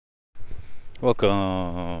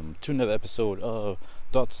Welcome to another episode of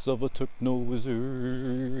Thoughts of a Techno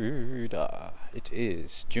Wizard. It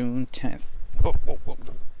is June 10th. I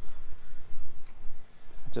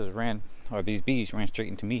just ran, or these bees ran straight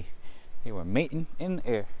into me. They were mating in the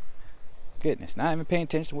air. Goodness, not even paying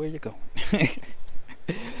attention to where you're going.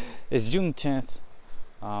 It's June 10th,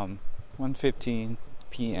 1:15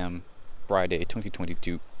 p.m., Friday,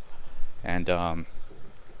 2022. And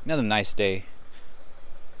another nice day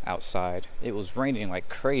outside. It was raining like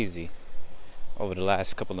crazy over the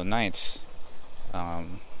last couple of nights,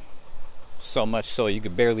 so much so you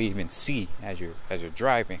could barely even see as you're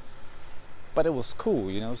driving. But it was cool,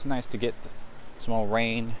 it's nice to get small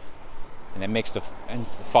rain, and it makes the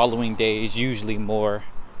following days usually more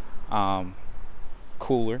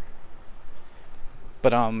cooler. But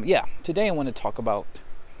today I want to talk about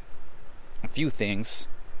a few things,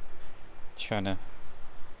 trying to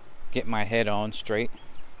get my head on straight.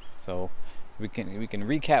 So we can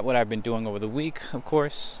recap what I've been doing over the week, of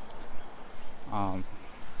course. Go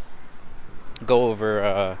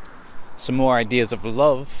over some more ideas of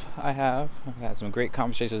love I've had some great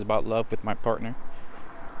conversations about love with my partner.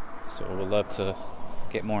 So I would love to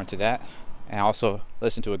get more into that. And also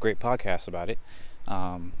listen to a great podcast about it,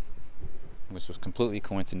 which was completely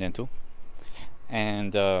coincidental.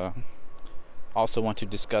 And also want to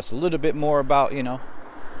discuss a little bit more about,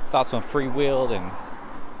 thoughts on free will and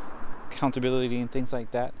accountability and things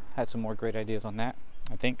like that. Had some more great ideas on that,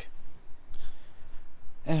 I think.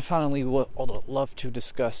 And finally, would love to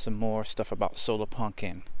discuss some more stuff about solar punk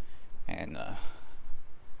and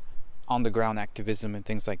on the ground activism and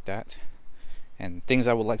things like that, and things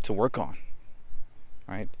I would like to work on,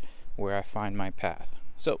 right, where I find my path.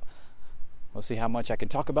 So we'll see how much I can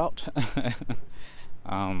talk about.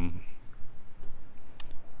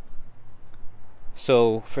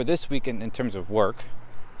 So for this week in terms of work,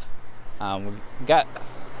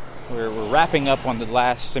 we're wrapping up on the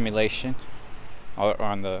last simulation, or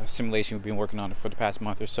on the simulation we've been working on for the past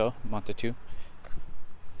month or two.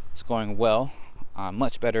 It's going well,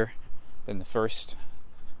 much better than the first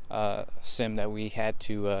sim that we had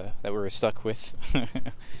to that we were stuck with.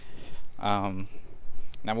 Now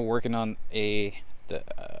we're working on a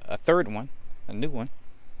third one, a new one,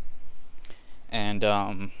 and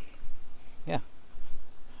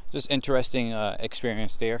just interesting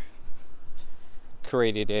experience there.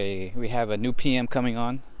 We have a new PM coming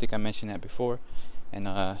on. I think I mentioned that before,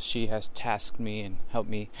 and she has tasked me and helped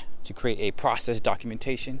me to create a process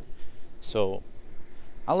documentation. So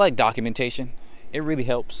I like documentation. It really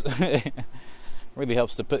helps. Really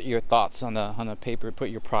helps to put your thoughts on the paper, put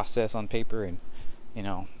your process on paper, and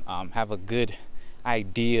have a good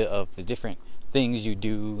idea of the different things you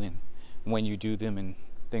do and when you do them and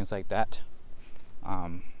things like that.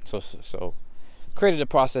 So created a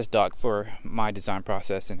process doc for my design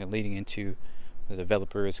process, and then leading into the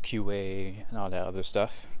developers, QA, and all that other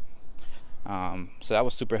stuff. So that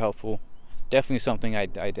was super helpful. Definitely something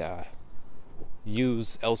I'd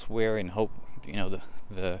use elsewhere, and hope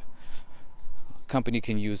the company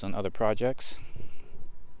can use on other projects.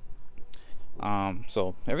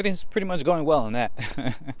 So everything's pretty much going well in that.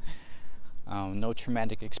 No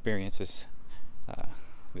traumatic experiences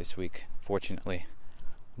this week, fortunately.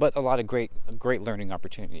 But a lot of great learning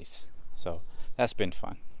opportunities. So that's been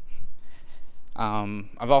fun.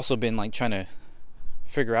 I've also been trying to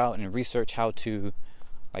figure out and research how to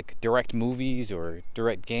direct movies or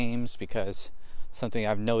direct games, because something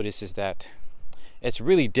I've noticed is that it's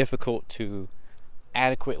really difficult to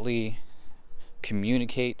adequately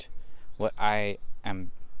communicate what I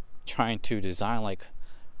am trying to design,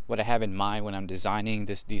 what I have in mind when I'm designing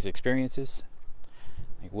these experiences,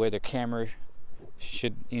 where the camera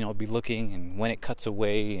should be looking, and when it cuts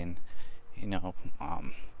away, and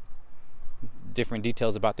different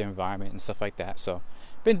details about the environment and stuff like that. So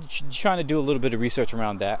been trying to do a little bit of research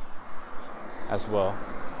around that as well,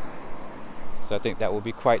 so I think that will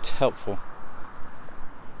be quite helpful.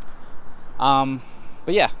 But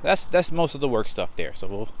yeah, that's most of the work stuff there, so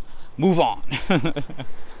we'll move on.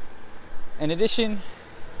 In addition,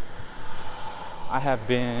 I have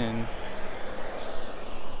been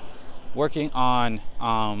working on,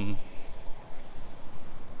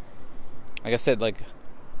 like I said, I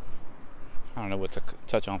don't know what to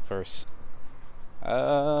touch on first.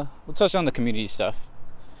 We'll touch on the community stuff.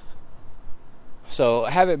 So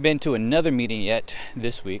I haven't been to another meeting yet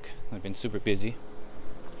this week. I've been super busy.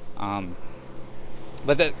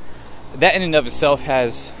 But that in and of itself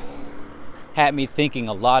has had me thinking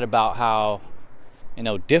a lot about how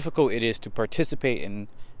difficult it is to participate in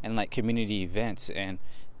community events. And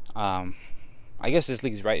I guess this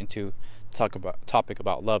leads right into topic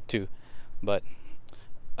about love too. But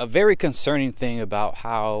a very concerning thing about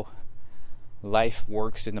how life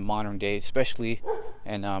works in the modern day, especially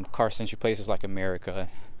in car-centric places like America,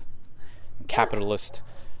 and capitalist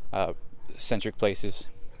centric places,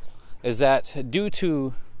 is that due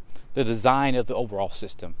to the design of the overall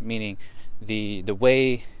system, meaning the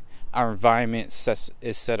way our environment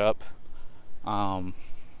is set up,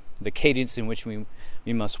 the cadence in which we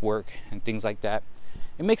must work and things like that,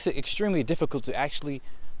 it makes it extremely difficult to actually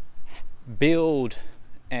build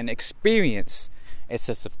and experience a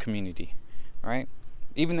sense of community, right?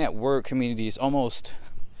 Even that word community is almost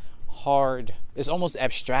hard, it's almost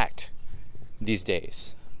abstract these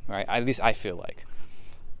days, right? At least I feel like.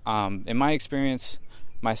 In my experience,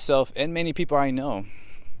 myself and many people I know,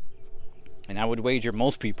 and I would wager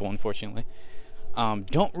most people, unfortunately,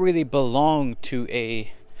 don't really belong to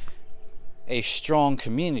a strong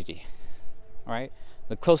community, right?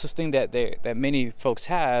 The closest thing that many folks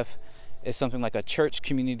have is something like a church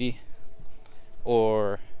community,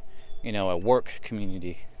 or a work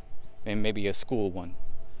community, and maybe a school one,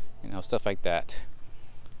 stuff like that.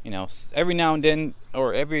 Every now and then,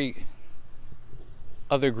 or every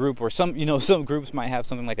other group, or some groups might have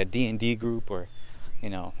something like a D&D group, or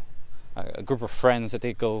a group of friends that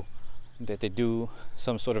they do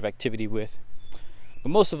some sort of activity with. But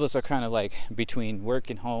most of us are kind of like between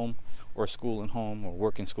work and home, or school and home, or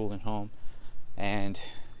work and school and home. And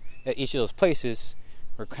at each of those places,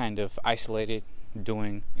 we're kind of isolated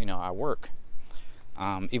doing, our work.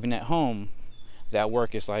 Even at home, that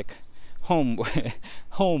work is like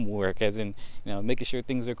homework, as in, making sure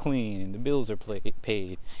things are clean and the bills are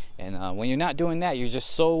paid. And when you're not doing that, you're just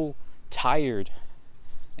so tired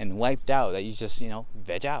and wiped out that you just,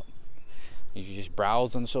 veg out. You just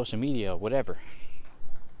browse on social media or whatever.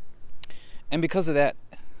 And because of that,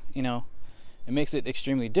 it makes it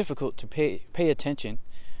extremely difficult to pay attention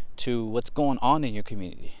to what's going on in your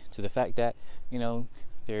community, to the fact that,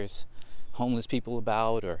 there's homeless people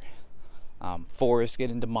about, or forests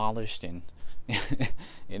getting demolished, and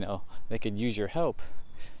they could use your help,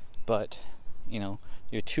 but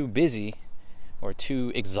you're too busy or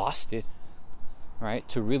too exhausted, right,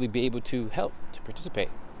 to really be able to help, to participate.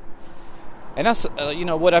 And that's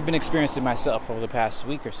what I've been experiencing myself over the past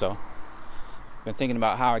week or so. Been thinking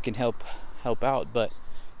about how I can help out, but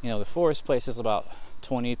the forest place is about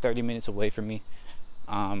 20-30 minutes away from me,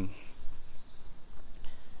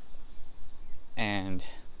 and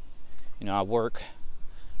I work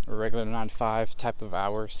a regular 9-to-5 type of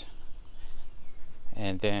hours,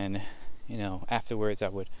 and then afterwards I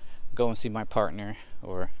would go and see my partner,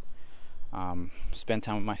 or spend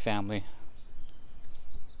time with my family.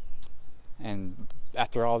 And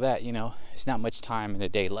after all that, it's not much time in the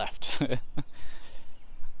day left.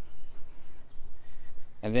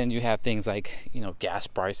 And then you have things like, gas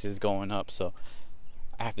prices going up. So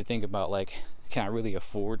I have to think about, can I really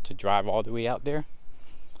afford to drive all the way out there?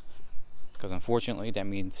 Because unfortunately, that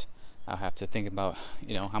means I'll have to think about,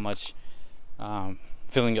 how much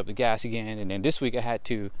filling up the gas again. And then this week I had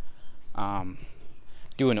to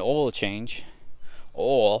do an oil change.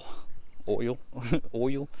 Oil. It's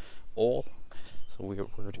a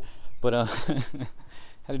weird word. But had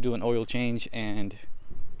to do an oil change, and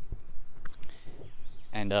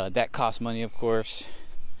that cost money, of course.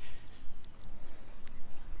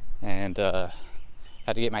 And had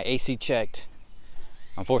to get my AC checked.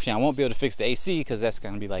 Unfortunately, I won't be able to fix the AC because that's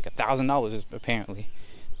going to be like $1,000 apparently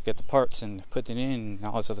to get the parts and put it in and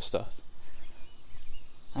all this other stuff.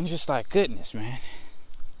 I'm just like, goodness, man.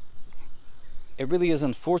 It really is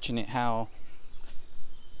unfortunate how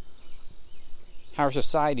our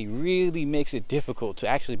society really makes it difficult to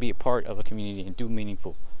actually be a part of a community and do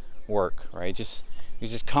meaningful work, right? You're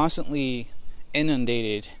just constantly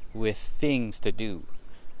inundated with things to do,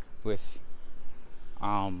 with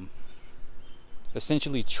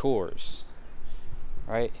essentially chores,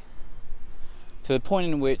 right? To the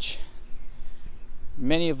point in which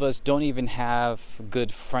many of us don't even have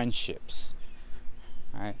good friendships,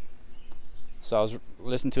 right? So I was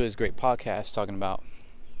listening to his great podcast talking about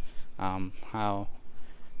how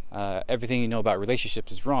everything you know about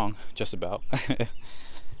relationships is wrong, just about.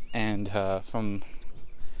 And from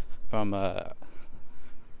the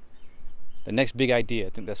Next Big Idea, I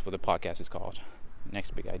think that's what the podcast is called,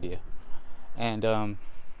 Next Big Idea. And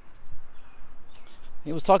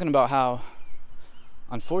he was talking about how,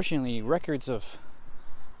 unfortunately, records of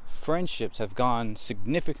friendships have gone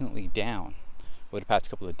significantly down over the past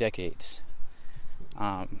couple of decades.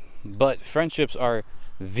 But friendships are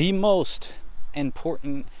the most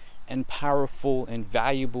important and powerful and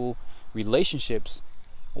valuable relationships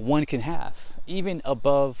one can have, even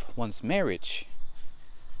above one's marriage,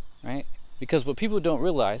 right? Because what people don't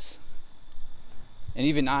realize, and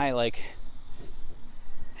even I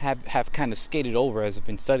have kind of skated over as I've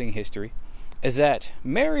been studying history, is that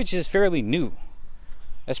marriage is fairly new,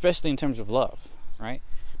 especially in terms of love, right?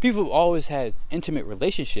 People have always had intimate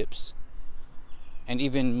relationships and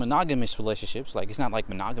even monogamous relationships. Like, it's not like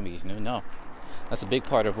monogamy is new, no. That's a big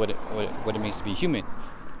part of what it means to be human,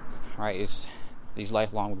 right? Is these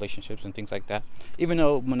lifelong relationships and things like that. Even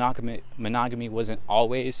though monogamy wasn't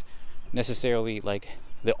always necessarily like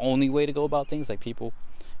the only way to go about things, like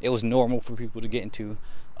it was normal for people to get into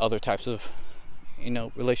other types of,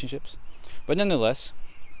 relationships. But nonetheless,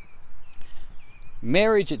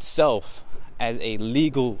 marriage itself as a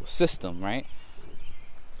legal system, right,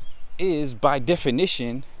 is by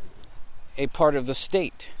definition a part of the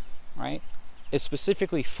state, right? It's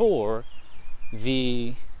specifically for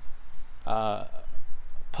the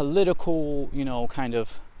political, kind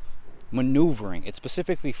of maneuvering. It's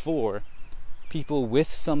specifically for people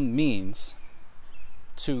with some means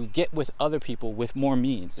to get with other people with more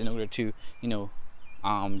means in order to,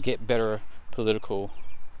 get better political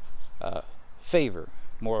favor,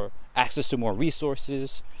 more access to more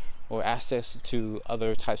resources, or access to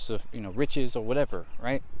other types of, riches or whatever,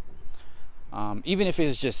 right? Even if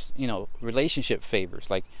it's just, relationship favors,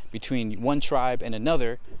 like between one tribe and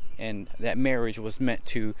another, and that marriage was meant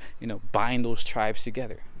to, bind those tribes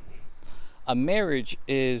together. A marriage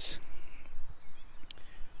is,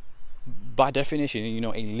 by definition,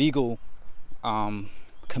 a legal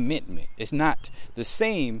commitment. It's not the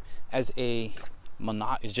same as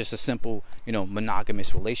it's just a simple,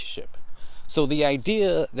 monogamous relationship. So the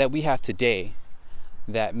idea that we have today,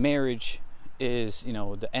 that marriage is,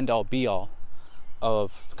 the end-all be-all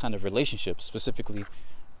of kind of relationships, specifically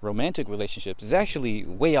romantic relationships, is actually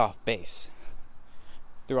way off base.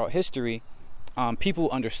 Throughout history, people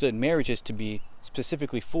understood marriages to be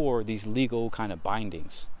specifically for these legal kind of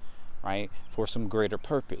bindings, right? For some greater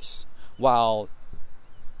purpose. While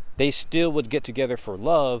they still would get together for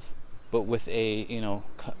love, but with a,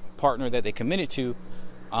 partner that they committed to,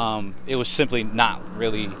 it was simply not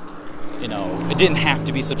really, it didn't have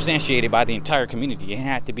to be substantiated by the entire community. It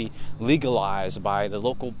had to be legalized by the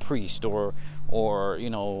local priest or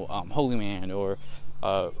holy man or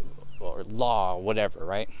law, whatever,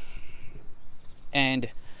 right? And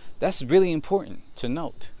that's really important to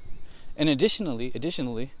note. And additionally,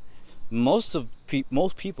 most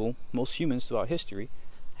humans throughout history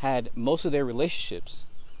had most of their relationships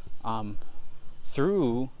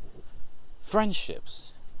through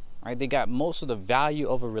friendships, right? They got most of the value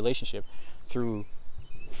of a relationship through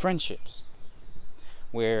friendships,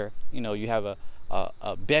 where you have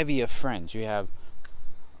a bevy of friends. You have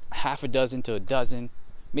half a dozen to a dozen,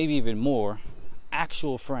 maybe even more,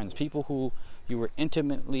 actual friends, people who you were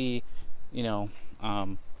intimately,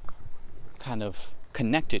 kind of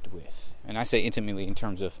connected with. And I say intimately in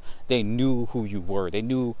terms of they knew who you were. They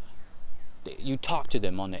knew you talked to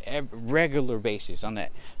them on a regular basis, on a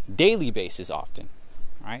daily basis often,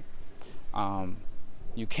 right?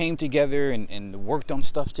 You came together and worked on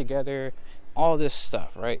stuff together, all this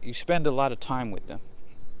stuff, right? You spend a lot of time with them.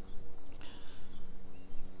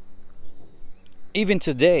 Even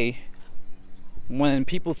today, when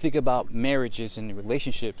people think about marriages and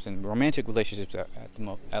relationships and romantic relationships at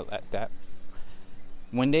that,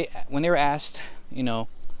 when they're asked,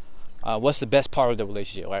 what's the best part of the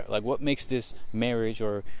relationship, right? Like, what makes this marriage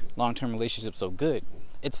or long-term relationship so good?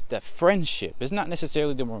 It's the friendship. It's not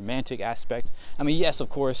necessarily the romantic aspect. I mean, yes, of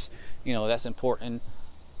course, that's important.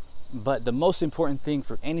 But the most important thing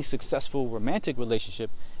for any successful romantic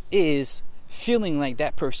relationship is feeling like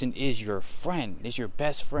that person is your friend, is your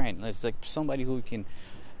best friend. It's like somebody who you can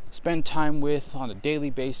spend time with on a daily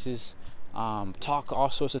basis, talk all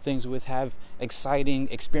sorts of things with, have exciting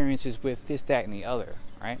experiences with, this, that, and the other,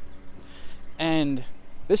 right? And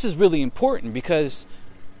this is really important because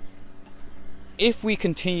if we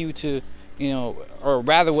continue to, or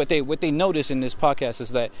rather what they notice in this podcast is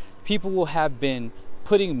that people will have been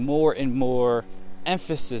putting more and more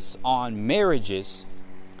emphasis on marriages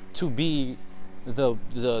to be the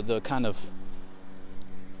kind of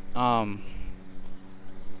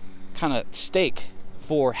stake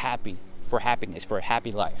for happiness, for a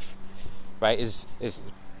happy life, right? Is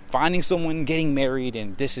finding someone, getting married,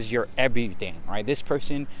 and this is your everything, right? This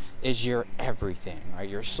person is your everything, right?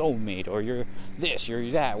 Your soulmate, or you're this,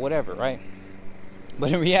 you're that, whatever, right?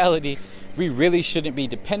 But in reality, we really shouldn't be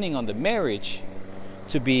depending on the marriage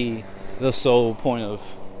to be the sole point of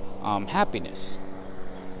happiness.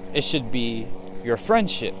 It should be your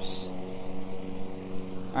friendships,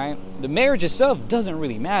 right? The marriage itself doesn't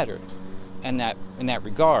really matter in that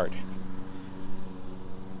regard.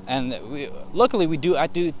 And luckily I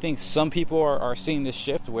do think some people are seeing this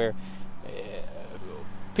shift where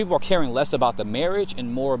people are caring less about the marriage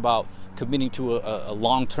and more about committing to a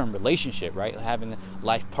long-term relationship, right? Having a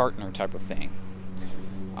life partner type of thing.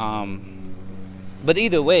 But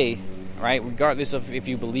either way, right, regardless of if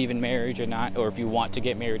you believe in marriage or not, or if you want to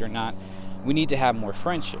get married or not, we need to have more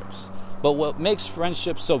friendships. But what makes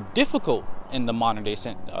friendships so difficult in the modern day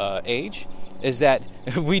age is that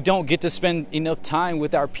we don't get to spend enough time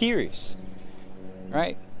with our peers,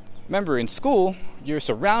 right? Remember, in school, you're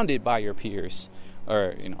surrounded by your peers,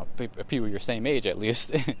 or people your same age at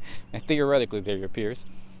least, and theoretically they're your peers.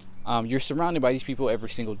 You're surrounded by these people every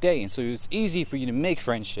single day, and so it's easy for you to make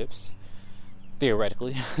friendships.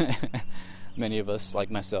 Theoretically, many of us,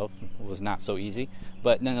 like myself, was not so easy,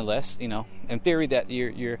 but nonetheless, in theory, that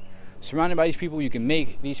you're surrounded by these people, you can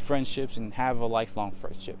make these friendships and have a lifelong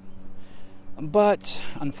friendship. But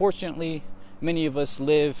unfortunately, many of us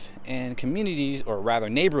live in communities, or rather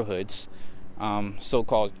neighborhoods,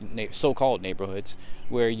 so-called neighborhoods,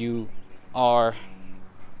 where you are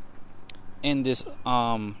in this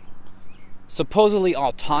supposedly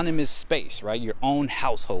autonomous space, right? Your own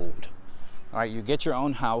household, right? You get your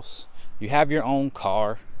own house, you have your own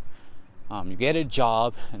car, you get a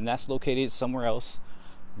job, and that's located somewhere else,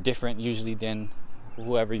 different usually than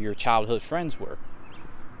whoever your childhood friends were.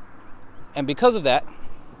 And because of that,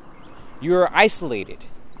 you're isolated,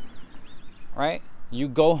 right? You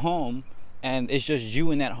go home and it's just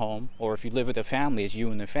you in that home, or if you live with a family, it's you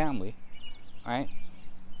and the family, right?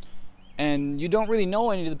 And you don't really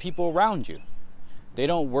know any of the people around you. They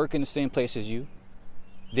don't work in the same place as you.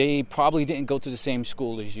 They probably didn't go to the same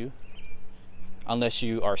school as you, unless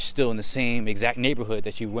you are still in the same exact neighborhood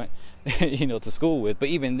that you went, to school with. But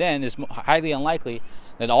even then, it's highly unlikely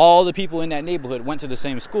that all the people in that neighborhood went to the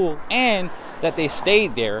same school and that they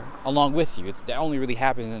stayed there along with you. That only really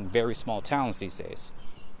happens in very small towns these days.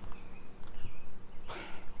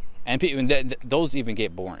 And those even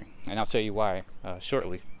get boring. And I'll tell you why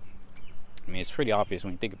shortly. I mean, it's pretty obvious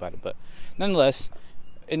when you think about it. But nonetheless,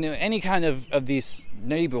 in any kind of these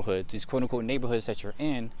neighborhoods, these quote-unquote neighborhoods that you're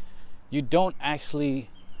in, you don't actually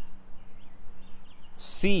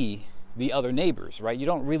see the other neighbors, right? You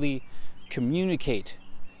don't really communicate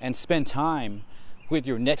and spend time with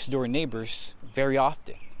your next door neighbors very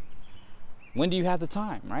often. When do you have the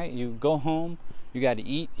time, right? You go home, you got to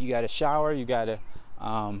eat, you got to shower, you got to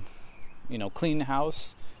clean the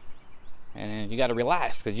house, and you got to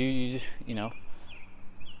relax because you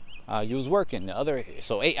was working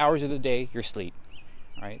so 8 hours of the day you're asleep,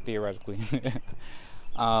 right? Theoretically.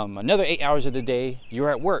 Another 8 hours of the day you're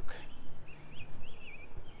at work,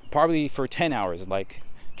 probably for 10 hours, like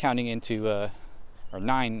counting into or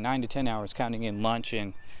 9 to 10 hours counting in lunch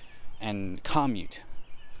and commute,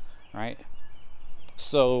 right?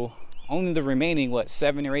 So only the remaining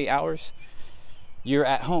 7 or 8 hours you're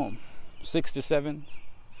at home. 6 to 7,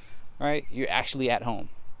 right? You're actually at home.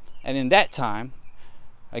 And in that time,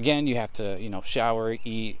 again, you have to shower,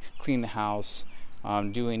 eat, clean the house,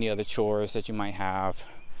 do any other chores that you might have,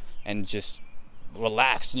 and just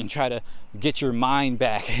relax and try to get your mind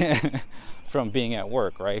back from being at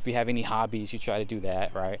work, right? If you have any hobbies, you try to do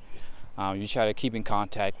that, right? You try to keep in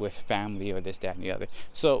contact with family or this, that, and the other.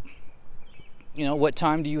 So, what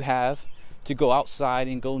time do you have to go outside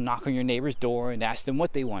and go knock on your neighbor's door and ask them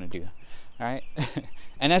what they want to do, right?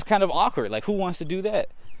 And that's kind of awkward. Like, who wants to do that?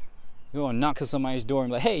 You want to knock on somebody's door and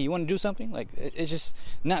be like, hey, you want to do something? Like, it's just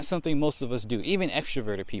not something most of us do, even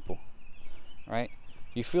extroverted people, right?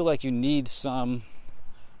 You feel like you need some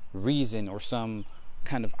reason or some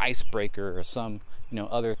kind of icebreaker or some,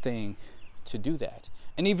 other thing to do that.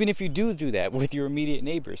 And even if you do that with your immediate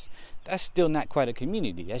neighbors, that's still not quite a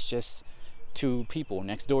community. That's just two people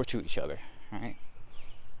next door to each other, right?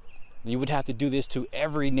 You would have to do this to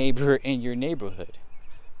every neighbor in your neighborhood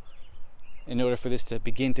in order for this to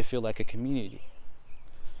begin to feel like a community.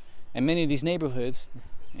 And many of these neighborhoods,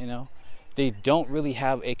 they don't really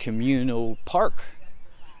have a communal park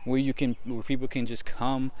where people can just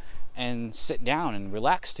come and sit down and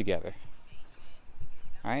relax together,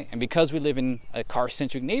 right? And because we live in a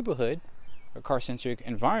car-centric neighborhood, or car-centric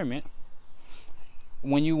environment,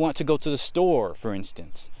 when you want to go to the store, for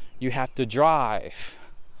instance, you have to drive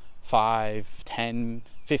 5, 10,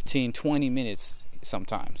 15, 20 minutes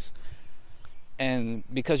sometimes. And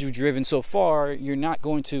because you've driven so far, you're not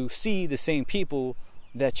going to see the same people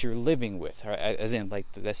that you're living with, as in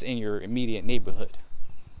that's in your immediate neighborhood.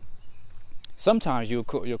 Sometimes you'll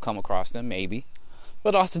come across them, maybe,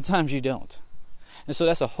 but oftentimes you don't. And so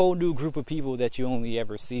that's a whole new group of people that you only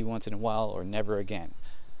ever see once in a while or never again.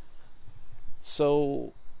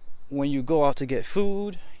 So when you go out to get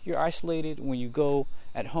food, you're isolated. When you go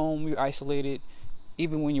at home, you're isolated.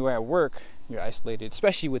 Even when you're at work, you're isolated,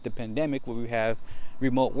 especially with the pandemic where we have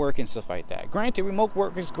remote work and stuff like that. Granted, remote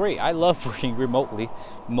work is great. I love working remotely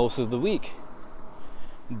most of the week.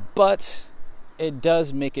 But it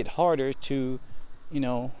does make it harder to,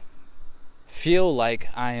 feel like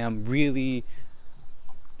I am really,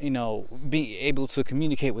 be able to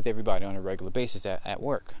communicate with everybody on a regular basis at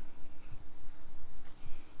work.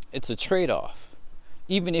 It's a trade-off.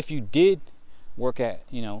 Even if you did work at,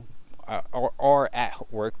 or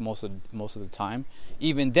at work most of the time,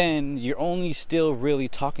 even then you're only still really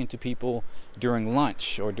talking to people during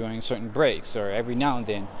lunch or during certain breaks or every now and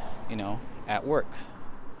then, at work.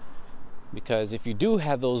 Because if you do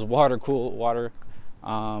have those water cooler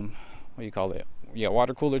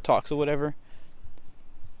talks or whatever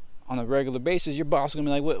on a regular basis, your boss is gonna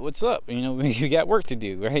be like, what's up? You got work to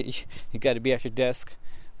do, right? You got to be at your desk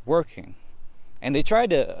working. And they try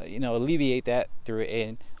to, alleviate that through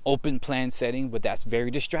an open plan setting, but that's very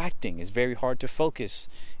distracting. It's very hard to focus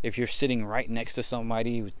if you're sitting right next to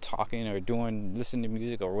somebody talking or listening to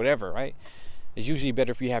music or whatever, right? It's usually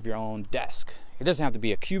better if you have your own desk. It doesn't have to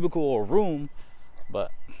be a cubicle or room, but,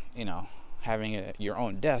 having your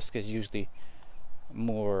own desk is usually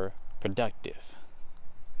more productive.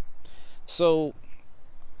 So,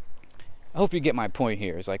 I hope you get my point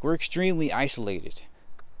here. It's like we're extremely isolated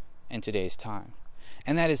in today's time.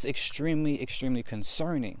 And that is extremely, extremely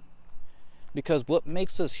concerning. Because what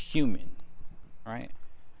makes us human, right?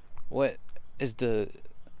 What is the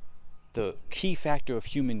key factor of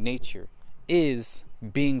human nature is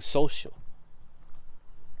being social.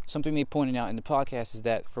 Something they pointed out in the podcast is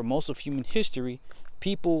that for most of human history,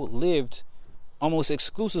 people lived almost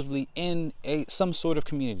exclusively in some sort of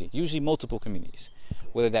community, usually multiple communities.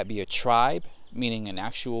 Whether that be a tribe, meaning an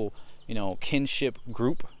actual, kinship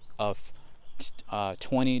group of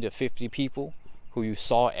 20 to 50 people who you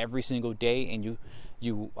saw every single day, and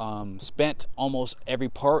you spent almost every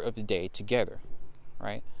part of the day together,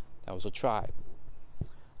 right? That was a tribe.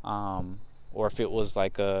 Or if it was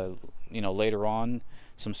like later on,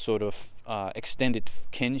 some sort of extended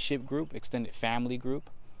kinship group, extended family group.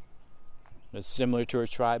 It's similar to a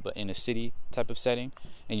tribe, but in a city type of setting,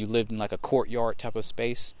 and you lived in like a courtyard type of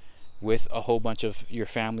space with a whole bunch of your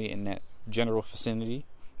family in that general vicinity.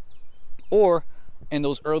 Or in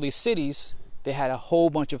those early cities, they had a whole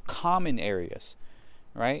bunch of common areas,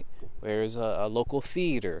 right? There's a local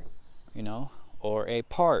theater, or a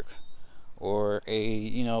park, or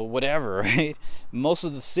a, whatever, right? Most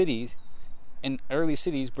of the cities, in early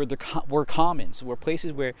cities, were commons, were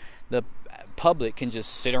places where the public can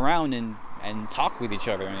just sit around and talk with each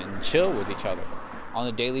other and chill with each other on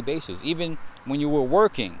a daily basis. Even when you were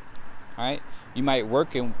working, right? You might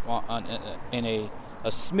work in a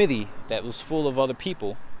smithy that was full of other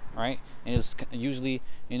people, right? And it's usually,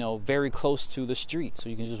 very close to the street, so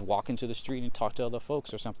you can just walk into the street and talk to other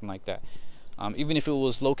folks or something like that. Even if it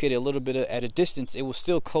was located a little bit at a distance, it was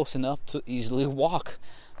still close enough to easily walk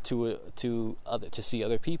to see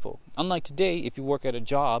other people. Unlike today, if you work at a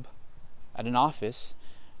job, at an office,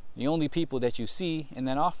 the only people that you see in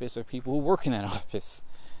that office are people who work in that office,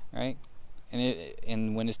 right?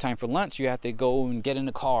 And when it's time for lunch, you have to go and get in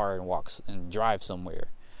a car and walk and drive somewhere,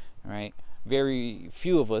 right? Very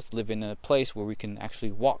few of us live in a place where we can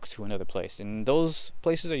actually walk to another place, and those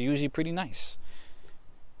places are usually pretty nice.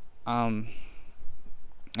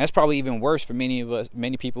 That's probably even worse for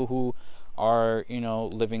many people who are,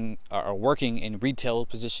 living or working in retail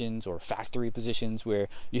positions or factory positions where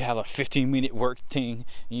you have a 15-minute work thing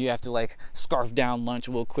and you have to like scarf down lunch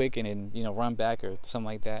real quick and then, run back or something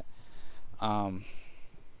like that.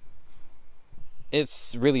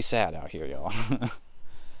 It's really sad out here, y'all.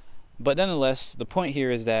 But nonetheless, the point here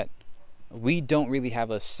is that we don't really have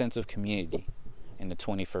a sense of community in the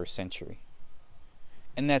 21st century.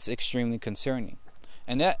 And that's extremely concerning.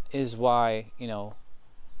 And that is why,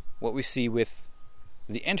 what we see with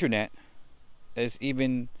the internet is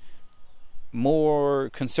even more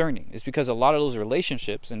concerning. It's because a lot of those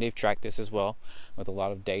relationships, and they've tracked this as well with a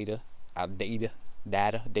lot of data,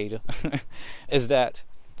 is that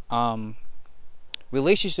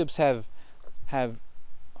relationships have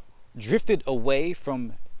drifted away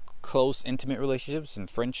from close, intimate relationships and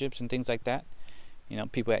friendships and things like that.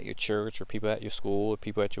 People at your church or people at your school or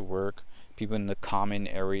people at your work, people in the common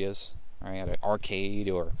areas, right, at an arcade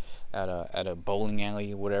or at a bowling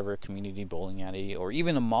alley or whatever, community bowling alley, or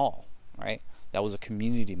even a mall, right? That was a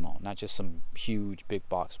community mall, not just some huge big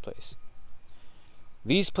box place.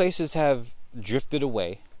 These places have drifted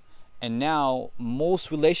away, and now most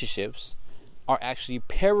relationships are actually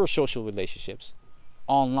parasocial relationships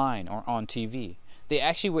online or on TV. they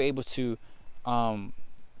actually were able to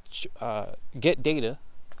get data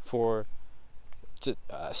for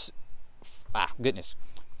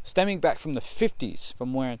stemming back from the 50s,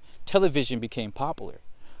 from when television became popular,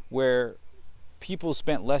 where people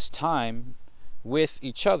spent less time with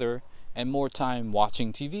each other and more time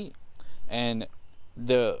watching TV, and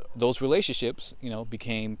those relationships,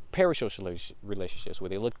 became parasocial relationships, where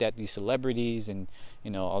they looked at these celebrities and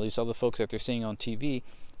all these other folks that they're seeing on TV,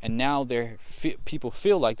 and now people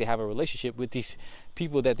feel like they have a relationship with these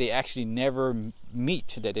people that they actually never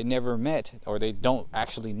meet, that they never met, or they don't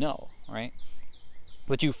actually know, right?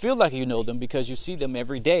 But you feel like you know them because you see them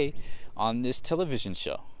every day on this television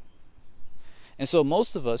show. And so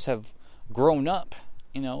most of us have grown up,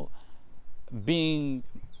 being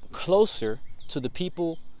closer to the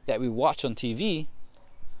people that we watch on TV,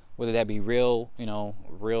 whether that be real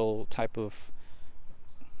type of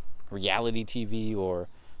reality TV, or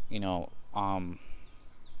what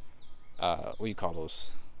do you call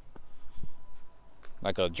those?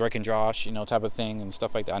 Like a Drake and Josh, type of thing and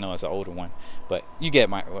stuff like that. I know it's an older one, but you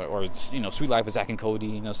get or Sweet Life of Zack and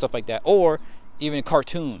Cody, stuff like that, or even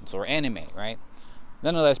cartoons or anime, right?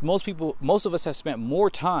 Nonetheless, most of us have spent more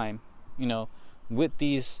time, with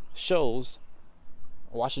these shows,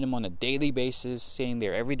 watching them on a daily basis, seeing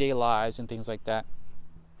their everyday lives and things like that,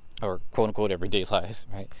 or quote unquote everyday lives,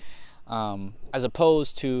 right? As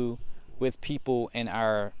opposed to with people in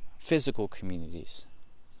our physical communities.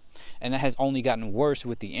 And that has only gotten worse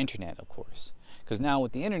with the internet, of course, because now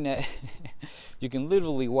with the internet, you can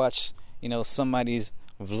literally watch, somebody's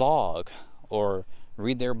vlog, or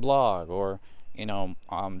read their blog, or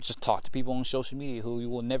just talk to people on social media who you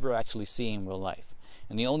will never actually see in real life.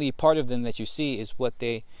 And the only part of them that you see is what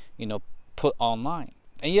they, put online.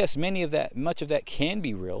 And yes, much of that can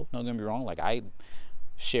be real. Don't get me wrong. Like, I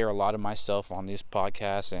share a lot of myself on these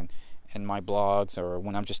podcasts and my blogs, or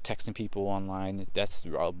when I'm just texting people online. That's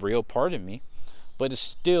a real part of me, but it's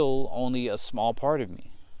still only a small part of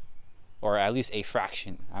me, or at least a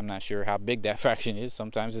fraction. I'm not sure how big that fraction is.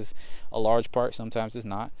 Sometimes it's a large part, sometimes it's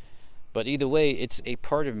not. But either way, it's a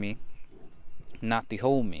part of me, not the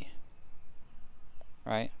whole me,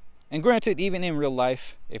 right? And granted, even in real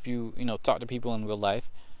life, if you talk to people in real life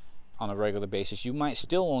on a regular basis, you might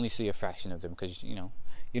still only see a fraction of them, because you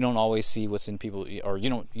don't always see what's in people, or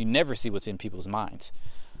you never see what's in people's minds.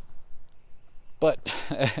 But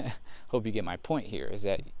hope you get my point here, is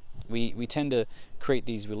that we tend to create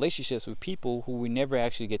these relationships with people who we never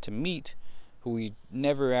actually get to meet, who we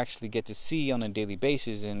never actually get to see on a daily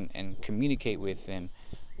basis and communicate with and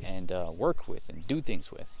work with and do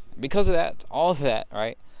things with. Because of that, all of that,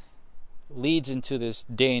 right, leads into this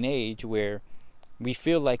day and age where we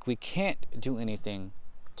feel like we can't do anything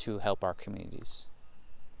to help our communities.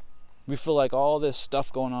 We feel like all this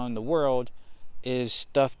stuff going on in the world is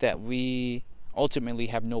stuff that we ultimately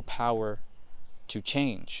have no power to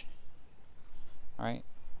change, right?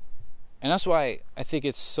 And that's why I think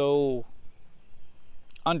it's so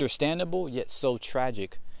understandable yet so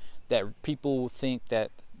tragic that people think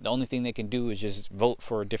that the only thing they can do is just vote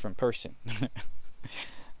for a different person,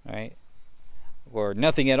 right? Or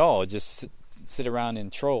nothing at all, just sit around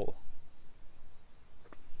and troll.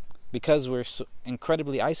 Because we're so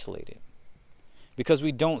incredibly isolated. Because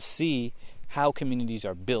we don't see how communities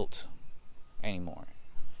are built anymore.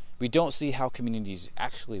 We don't see how communities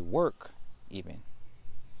actually work, even.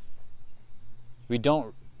 We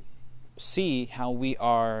don't see how we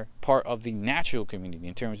are part of the natural community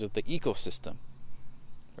in terms of the ecosystem,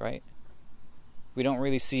 right? We don't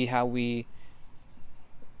really see how we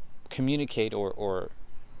communicate or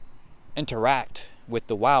interact with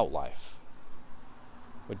the wildlife,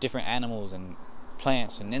 with different animals and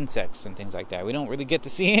plants and insects and things like that. We don't really get to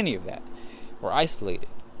see any of that. We're isolated.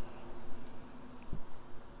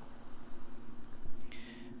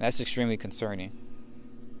 That's extremely concerning.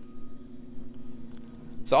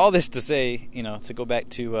 So all this to say, to go back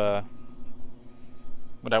to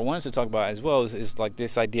what I wanted to talk about as well is like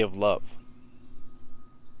this idea of love.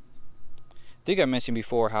 I think I mentioned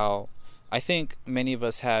before how I think many of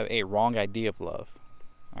us have a wrong idea of love,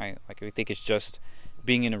 right? Like, we think it's just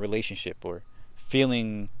being in a relationship or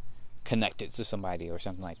feeling connected to somebody or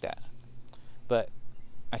something like that. But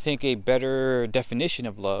I think a better definition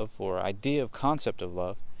of love, or idea of concept of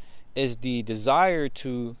love, is the desire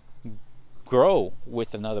to grow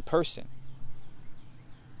with another person.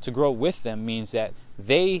 To grow with them means that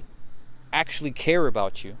they actually care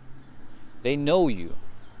about you. They know you.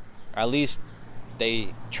 Or at least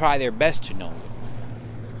they try their best to know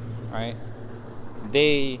you. Right?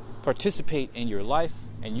 They participate in your life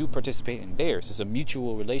and you participate in theirs. It's a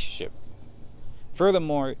mutual relationship.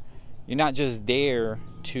 Furthermore, You're not just there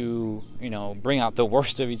to, bring out the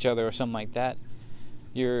worst of each other or something like that.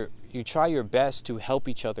 You try your best to help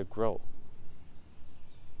each other grow.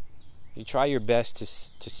 You try your best to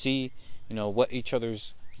see, what each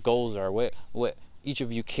other's goals are, what each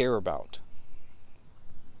of you care about,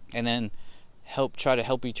 and then try to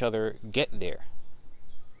help each other get there.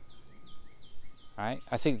 Right?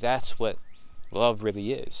 I think that's what love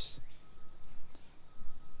really is.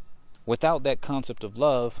 Without that concept of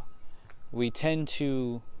love, we tend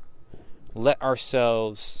to let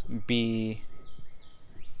ourselves be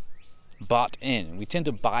bought in. We tend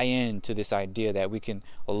to buy into this idea that we can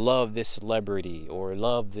love this celebrity or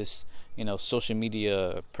love this, social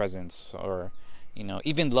media presence, or,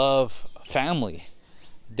 even love family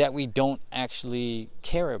that we don't actually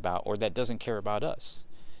care about, or that doesn't care about us.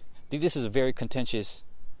 I think this is a very contentious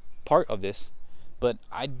part of this, but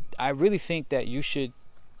I really think that you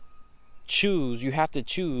have to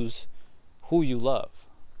choose who you love.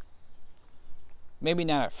 Maybe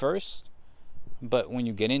not at first, but when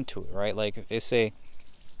you get into it, right? Like they say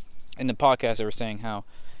in the podcast, they were saying how,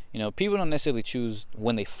 people don't necessarily choose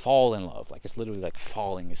when they fall in love. Like it's literally like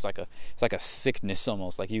falling. It's like a sickness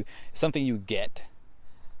almost. Like something you get,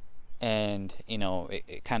 and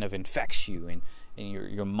it kind of infects you, and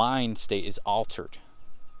your mind state is altered,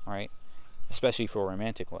 right? Especially for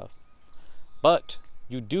romantic love. But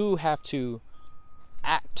you do have to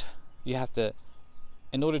act. You have to,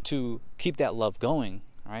 in order to keep that love going,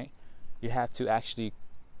 right? You have to actually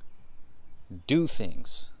do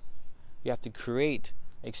things. You have to create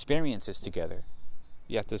experiences together.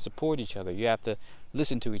 You have to support each other. You have to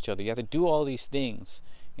listen to each other. You have to do all these things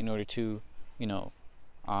in order to,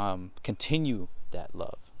 continue that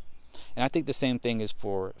love. And I think the same thing is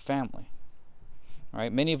for family,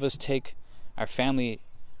 right? Many of us take our family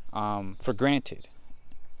for granted,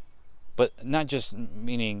 but not just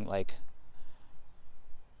meaning like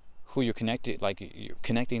who you're connected, like you're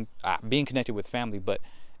being connected with family, but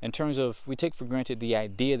in terms of, we take for granted the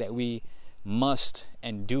idea that we must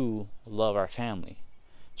and do love our family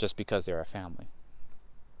just because they're our family.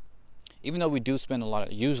 Even though we do spend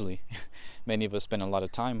usually many of us spend a lot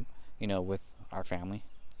of time, with our family.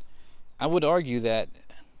 I would argue that,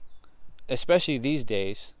 especially these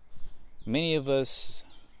days, many of us,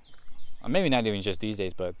 or maybe not even just these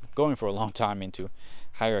days, but going for a long time into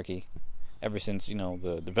hierarchy, ever since,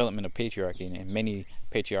 the development of patriarchy and many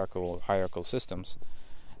patriarchal hierarchical systems.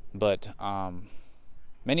 But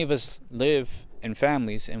many of us live in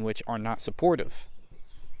families in which are not supportive,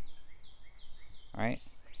 right?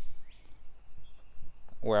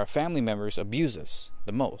 Where our family members abuse us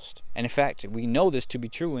the most. And in fact, we know this to be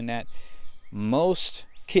true in that most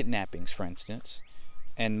kidnappings, for instance,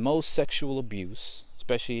 and most sexual abuse,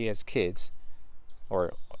 especially as kids,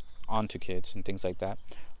 or onto kids and things like that,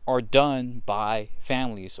 are done by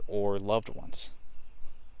families or loved ones.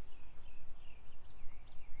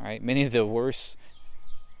 Right? Many of the worst,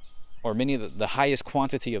 or many of the highest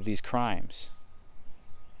quantity of these crimes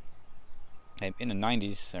in the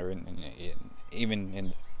 90s, or even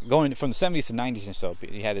in going from the 70s to 90s and so,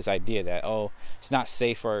 you had this idea that, it's not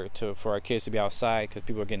safe for our kids to be outside because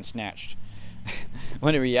people are getting snatched.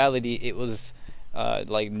 When in reality, it was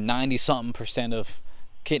like 90-something% of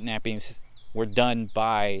kidnappings were done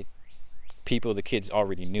by people the kids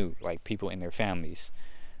already knew, like people in their families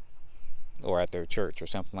or at their church or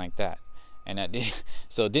something like that. And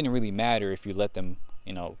so it didn't really matter if you let them,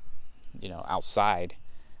 outside.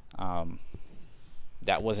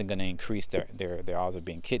 That wasn't going to increase their odds of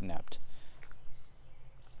being kidnapped.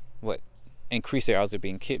 What increased their odds of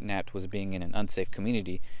being kidnapped was being in an unsafe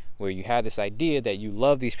community where you had this idea that you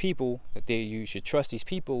love these people, that you should trust these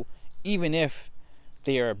people, even if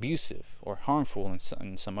they are abusive or harmful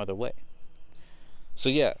in some other way. So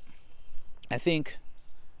yeah, I think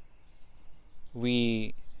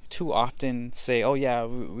we too often say,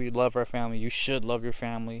 we love our family, you should love your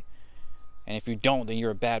family, and if you don't, then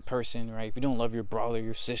you're a bad person, right? If you don't love your brother,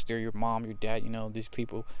 your sister, your mom, your dad, these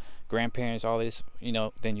people, grandparents, all this,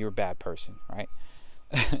 then you're a bad person, right?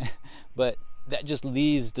 But that just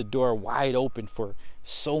leaves the door wide open for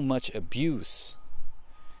so much abuse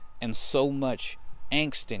and so much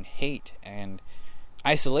angst and hate and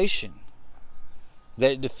isolation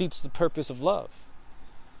that it defeats the purpose of love.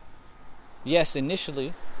 Yes,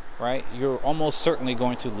 initially, right, you're almost certainly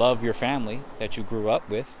going to love your family that you grew up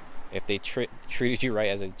with if they treated you right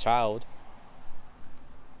as a child.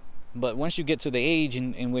 But once you get to the age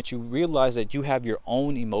in which you realize that you have your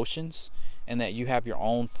own emotions and that you have your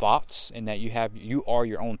own thoughts and that you are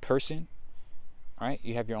your own person, right?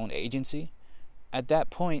 You have your own agency. At that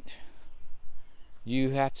point,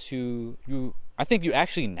 I I think you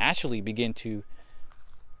actually naturally begin to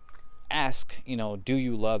ask, do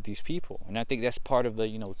you love these people? And I think that's part of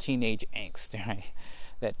the, teenage angst, right?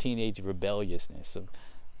 That teenage rebelliousness of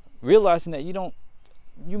realizing that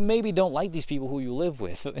you maybe don't like these people who you live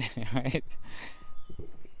with, right?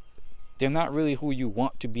 They're not really who you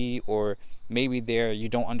want to be, or maybe you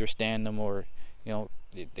don't understand them, or,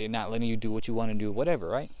 they're not letting you do what you want to do, whatever,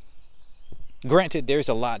 right? Granted, there's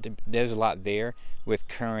a lot there with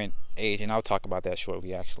current age, and I'll talk about that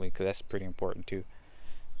shortly, actually, because that's pretty important too.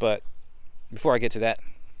 But before I get to that,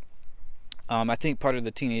 I think part of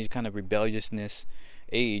the teenage kind of rebelliousness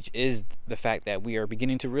age is the fact that we are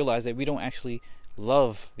beginning to realize that we don't actually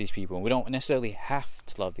love these people. We don't necessarily have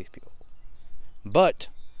to love these people, but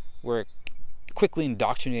we're quickly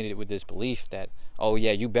indoctrinated with this belief that, oh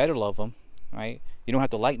yeah, you better love them, right? You don't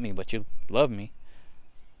have to like me, but you love me,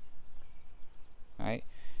 right?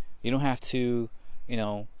 You don't have to,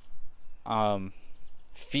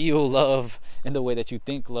 feel love in the way that you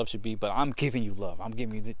think love should be, but I'm giving you love. I'm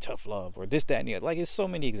giving you the tough love, or this, that, and the other. Like, there's so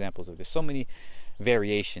many examples of this, so many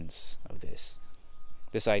variations of this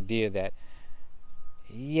idea that,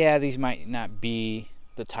 yeah, these might not be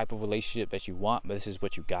the type of relationship that you want, but this is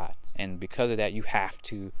what you got, and because of that, you have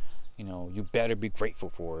to, you better be grateful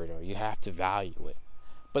for it, or you have to value it.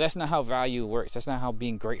 But that's not how value works. That's not how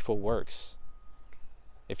being grateful works.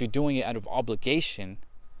 If you're doing it out of obligation,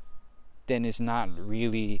 then it's not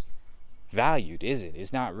really valued, is it?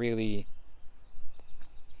 It's not really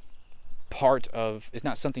it's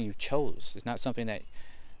not something you chose. It's not something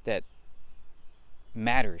that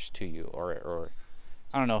matters to you, or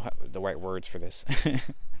I don't know the right words for this.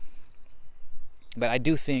 But I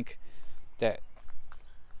do think that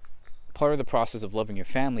part of the process of loving your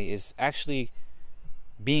family is actually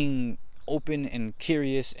being open and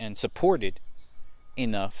curious and supported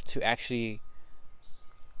enough to actually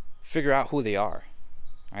figure out who they are,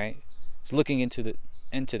 right? It's looking into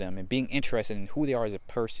them and being interested in who they are as a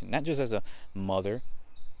person, not just as a mother,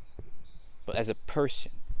 but as a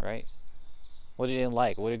person, right? What do they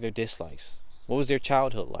like? What are their dislikes? What was their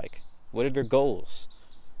childhood like? What are their goals?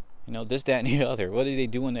 This, that, and the other. What do they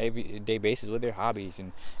do on an everyday basis? What are their hobbies?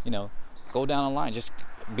 And, go down the line. Just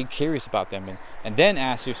be curious about them. And then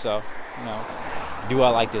ask yourself, do I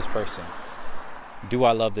like this person? Do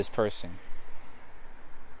I love this person?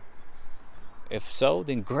 If so,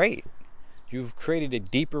 then great. You've created a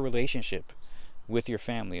deeper relationship with your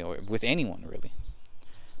family, or with anyone, really.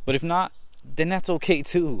 But if not, then that's okay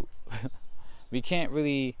too. We can't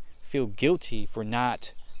really feel guilty for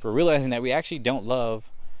realizing that we actually don't love,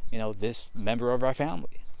 this member of our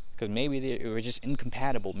family, because maybe we're just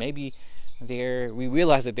incompatible. Maybe we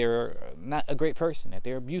realize that they're not a great person, that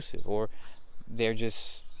they're abusive, or they're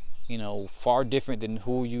just, far different than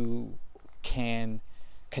who you can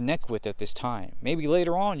connect with at this time. Maybe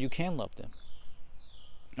later on you can love them,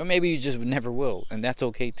 or maybe you just never will, and that's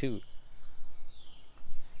okay too.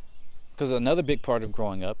 Because another big part of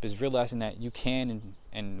growing up is realizing that you can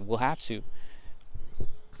and will have to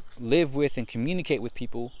live with and communicate with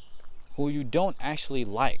people who you don't actually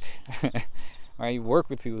like. Right? Work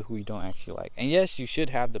with people who you don't actually like. And yes, you should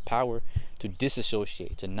have the power to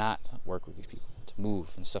disassociate, to not work with these people, to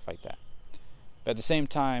move and stuff like that. But at the same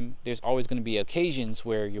time, there's always going to be occasions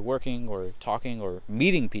where you're working or talking or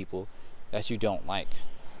meeting people that you don't like.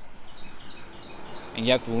 And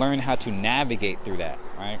you have to learn how to navigate through that,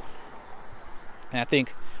 right? And I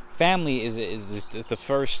think family is the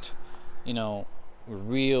first,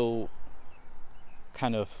 real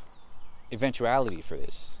kind of eventuality for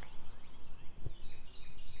this.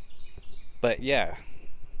 But yeah,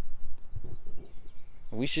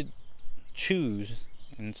 we should choose,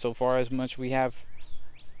 and so far as much we have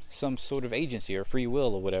some sort of agency or free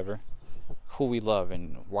will or whatever, who we love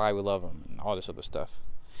and why we love them and all this other stuff.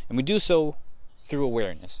 And we do so through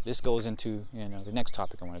awareness. This goes into, the next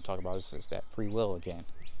topic I want to talk about is that free will again.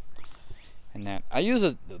 And that I use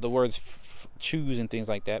the words choose and things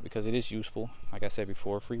like that because it is useful. Like I said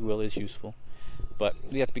before, free will is useful, but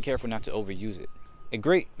we have to be careful not to overuse it. A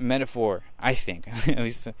great metaphor, I think, at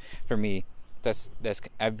least for me, that's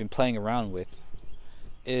I've been playing around with,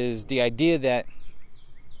 is the idea that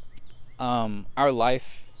our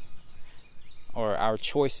life or our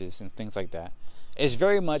choices and things like that is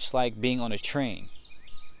very much like being on a train,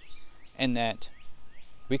 and that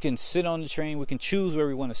we can sit on the train, we can choose where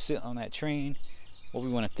we want to sit on that train, what we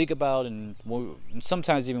want to think about, and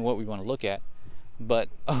sometimes even what we want to look at. But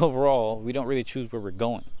overall, we don't really choose where we're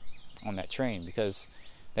going on that train, because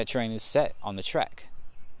that train is set on the track.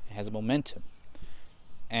 It has a momentum.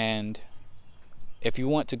 And if you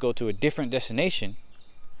want to go to a different destination,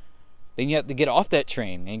 then you have to get off that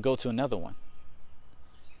train and go to another one.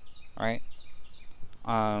 right?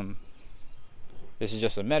 This is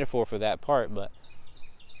just a metaphor for that part, but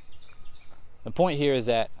the point here is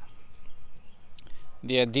that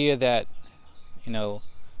the idea that, you know,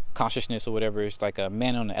 consciousness or whatever is like a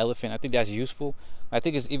man on an elephant, I think that's useful. I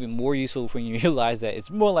think it's even more useful when you realize that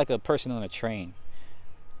it's more like a person on a train,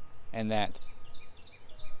 and that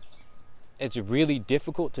it's really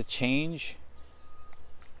difficult to change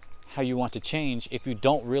how you want to change if you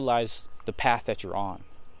don't realize the path that you're on,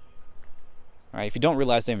 right? If you don't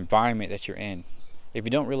realize the environment that you're in, if you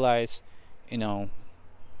don't realize, you know,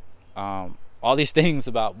 all these things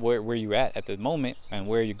about where you're at the moment and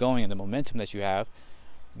where you're going and the momentum that you have,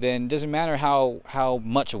 then it doesn't matter how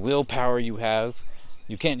much willpower you have.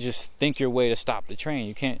 You can't just think your way to stop the train.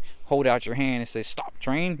 You can't hold out your hand and say, stop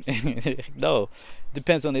train. No, it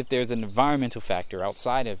depends on if there's an environmental factor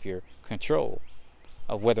outside of your control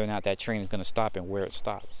of whether or not that train is going to stop and where it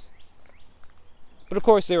stops. But of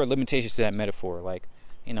course, there are limitations to that metaphor, like,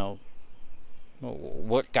 you know,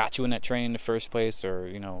 what got you in that train in the first place, or,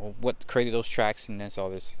 you know, what created those tracks, and that's all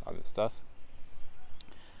this stuff.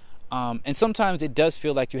 And sometimes it does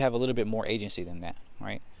feel like you have a little bit more agency than that,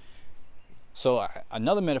 right? So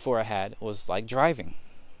another metaphor I had was like driving.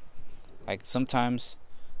 Like sometimes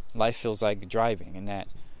life feels like driving, in that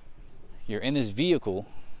you're in this vehicle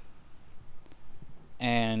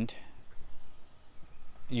and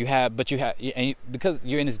because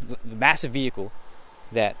you're in this massive vehicle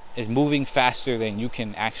that is moving faster than you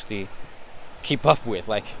can actually keep up with.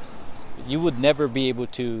 Like, you would never be able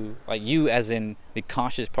to, like, you as in the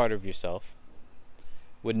conscious part of yourself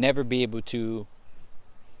would never be able to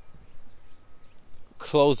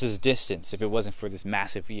close this distance if it wasn't for this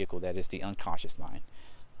massive vehicle that is the unconscious mind,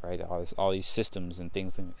 right? All these systems and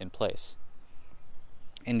things in place.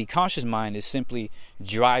 And the conscious mind is simply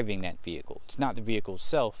driving that vehicle. It's not the vehicle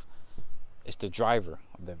itself, it's the driver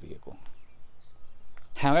of that vehicle.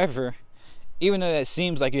 However, even though that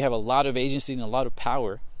seems like you have a lot of agency and a lot of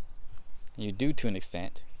power, you do to an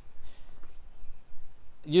extent,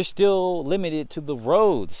 you're still limited to the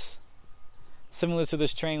roads, similar to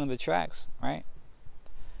this train on the tracks, right?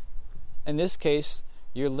 In this case,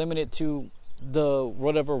 you're limited to the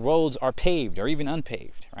whatever roads are paved or even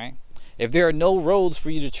unpaved, right? If there are no roads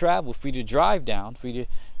for you to travel, for you to drive down, for you to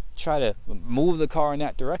try to move the car in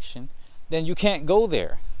that direction, then you can't go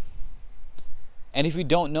there. And if you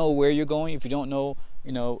don't know where you're going, if you don't know,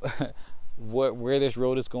 you know, where this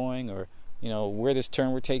road is going, or, you know, where this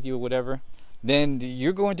turn will take you or whatever, then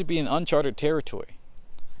you're going to be in uncharted territory.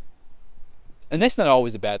 And that's not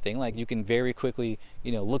always a bad thing. Like, you can very quickly,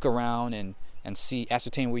 you know, look around and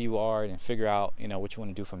ascertain where you are and figure out, you know, what you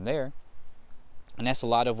want to do from there. And that's a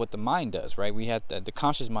lot of what the mind does, right? We have the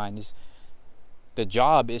conscious mind is, the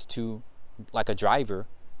job is to, like a driver,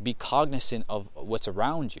 be cognizant of what's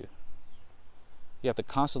around you. You have to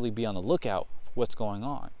constantly be on the lookout for what's going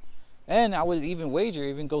on. And I would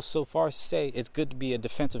even go so far as to say it's good to be a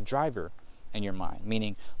defensive driver in your mind,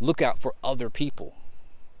 meaning look out for other people,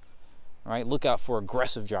 right? Look out for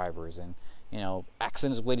aggressive drivers and, you know,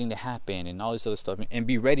 accidents waiting to happen and all this other stuff, and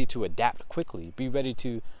be ready to adapt quickly. Be ready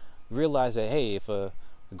to realize that, hey, if a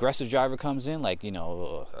aggressive driver comes in, like, you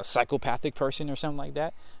know, a psychopathic person or something like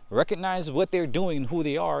that, recognize what they're doing and who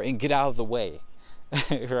they are and get out of the way.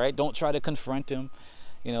 Right? Don't try to confront them.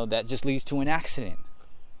 You know, that just leads to an accident.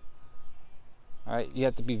 All right? You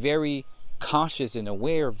have to be very conscious and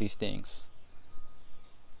aware of these things.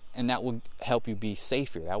 And that will help you be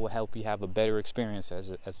safer. That will help you have a better experience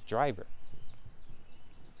as a driver.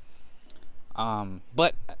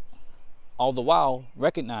 But all the while,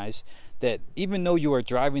 recognize that even though you are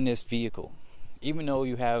driving this vehicle, even though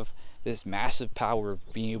you have this massive power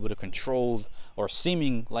of being able to control, or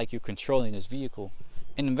seeming like you're controlling this vehicle,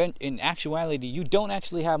 in actuality, you don't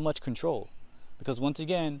actually have much control. Because once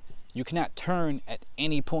again, you cannot turn at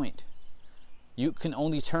any point. You can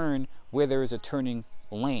only turn where there is a turning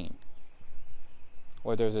lane,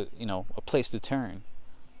 or there's a place to turn.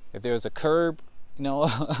 If there's a curb, you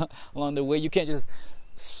know, along the way, you can't just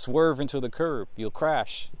swerve into the curb. You'll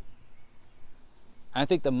crash. I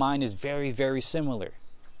think the mind is very, very similar,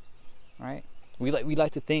 right? We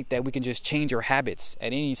like to think that we can just change our habits at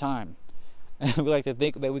any time. We like to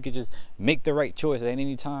think that we could just make the right choice at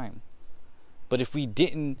any time. But if we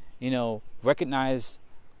didn't, you know, recognize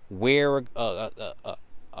where a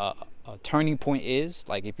turning point is,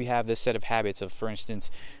 like if you have this set of habits of, for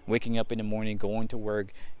instance, waking up in the morning, going to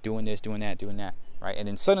work, doing this, doing that, right? And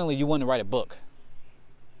then suddenly you want to write a book.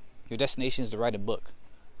 Your destination is to write a book.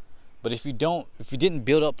 But if you didn't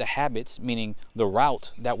build up the habits, meaning the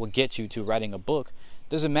route that will get you to writing a book,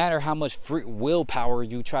 Doesn't matter how much free willpower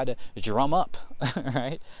you try to drum up,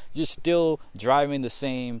 right? You're still driving the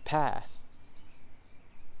same path.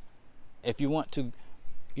 If you want to,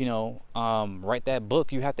 write that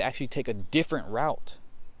book, you have to actually take a different route.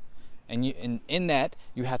 And in that,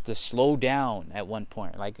 you have to slow down at one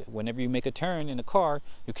point. Like whenever you make a turn in a car,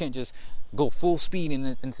 you can't just go full speed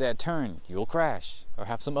into that turn. You'll crash or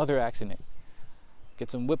have some other accident.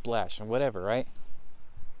 Get some whiplash or whatever, right?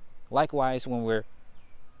 Likewise, when we're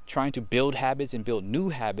trying to build habits and build new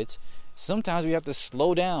habits, sometimes we have to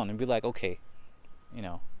slow down and be like, okay,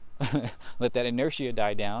 let that inertia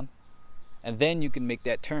die down, and then you can make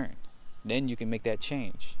that turn. Then you can make that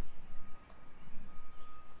change.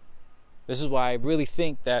 This is why I really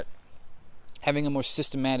think that having a more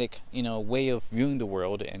systematic, way of viewing the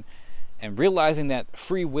world and realizing that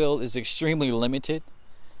free will is extremely limited,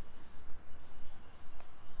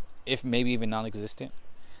 if maybe even non-existent.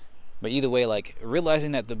 But either way, like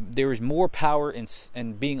realizing that there is more power in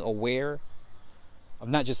being aware of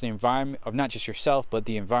not just the environment, of not just yourself, but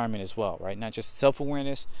the environment as well, right? Not just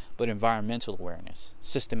self-awareness, but environmental awareness,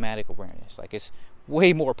 systematic awareness. Like it's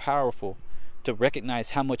way more powerful to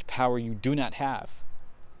recognize how much power you do not have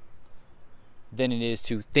than it is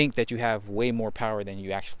to think that you have way more power than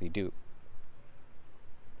you actually do.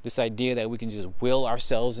 This idea that we can just will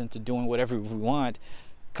ourselves into doing whatever we want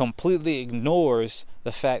completely ignores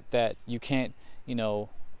the fact that you can't, you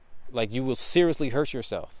will seriously hurt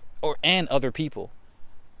yourself and other people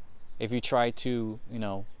if you try to,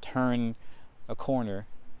 turn a corner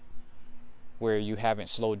where you haven't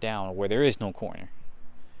slowed down or where there is no corner.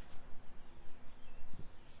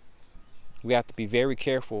 We have to be very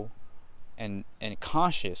careful and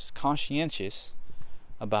conscientious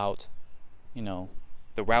about,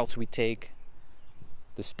 the routes we take,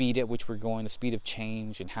 the speed at which we're going, the speed of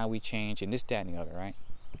change and how we change and this, that, and the other, right?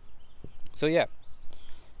 So yeah,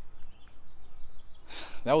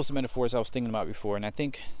 that was the metaphors I was thinking about before, and I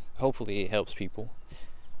think hopefully it helps people.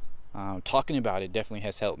 Talking about it definitely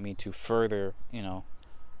has helped me to further,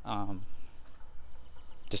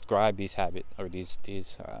 describe these habits or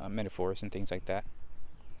these metaphors and things like that.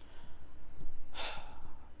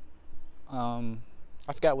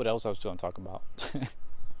 I forgot what else I was going to talk about.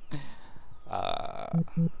 I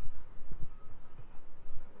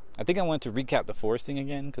think I wanted to recap the forest thing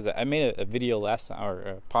again because I made a video last time, or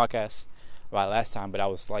a podcast about it last time, but I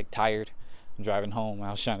was like tired. I'm driving home.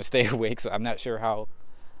 I was trying to stay awake, so I'm not sure how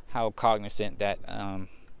cognizant that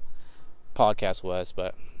podcast was,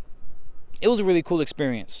 but it was a really cool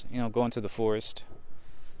experience, going to the forest.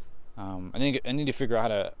 I need to figure out how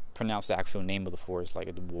to pronounce the actual name of the forest,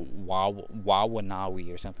 like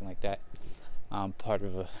Wawanawi or something like that. Part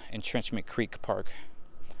of Entrenchment Creek Park,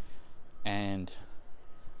 and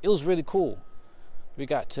it was really cool. We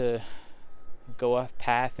got to go off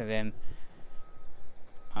path, and then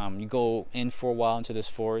you go in for a while into this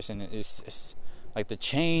forest, and it's like the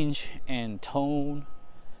change and tone.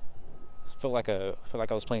 I feel like I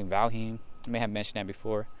was playing Valheim. I may have mentioned that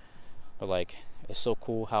before, but like it's so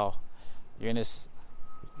cool how you're in this,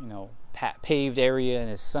 paved area, and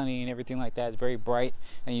it's sunny and everything like that. It's very bright,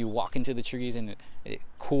 and you walk into the trees, and it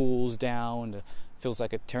cools down. It feels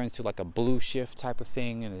like it turns to like a blue shift type of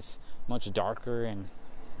thing, and it's much darker, and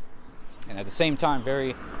at the same time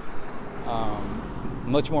very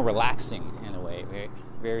much more relaxing in a way,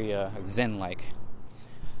 very zen-like.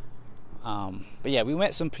 But yeah, we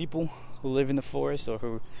met some people who live in the forest or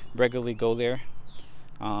who regularly go there.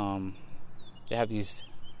 They have these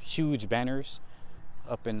huge banners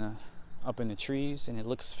up in the trees, and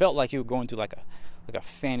it felt like you were going to like a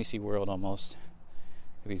fantasy world almost,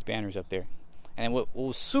 with these banners up there. And what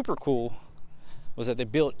was super cool was that they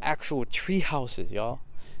built actual tree houses, y'all.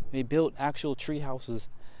 They built actual tree houses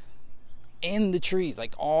in the trees,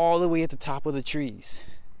 like all the way at the top of the trees.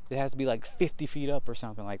 It has to be like 50 feet up or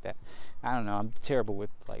something like that. I don't know, I'm terrible with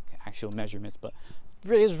like actual measurements, but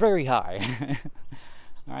it's very high.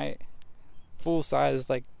 Alright, full size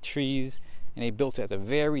like trees, and they built it at the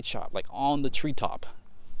very top, like on the treetop,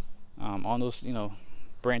 on those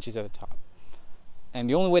branches at the top. And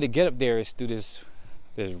the only way to get up there is through this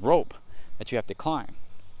rope that you have to climb.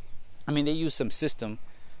 I mean, they use some system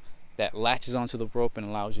that latches onto the rope and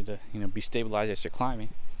allows you to be stabilized as you're climbing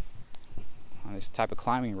on this type of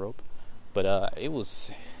climbing rope. But it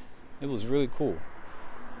was really cool.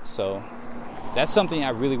 So that's something I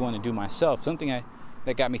really want to do myself. Something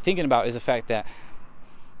that got me thinking about is the fact that,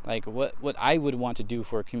 like, what I would want to do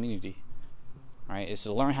for a community, right, is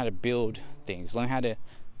to learn how to build things, learn how to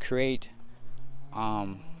create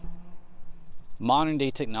modern day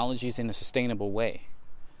technologies in a sustainable way.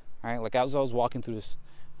 Right, like as I was walking through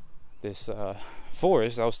this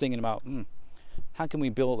forest, I was thinking about how can we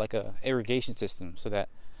build like a irrigation system so that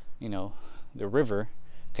the river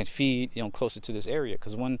can feed closer to this area,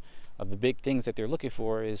 because one of the big things that they're looking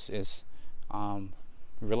for is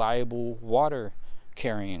reliable water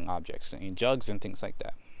carrying objects, jugs and things like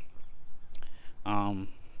that.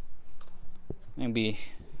 It'll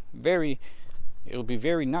be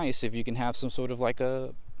very nice if you can have some sort of like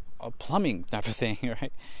a plumbing type of thing,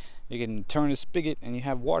 right? You can turn a spigot and you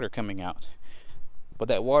have water coming out, but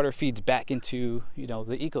that water feeds back into the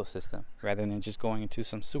ecosystem rather than just going into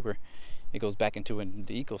some sewer. It goes back into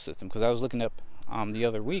the ecosystem. Because I was looking up the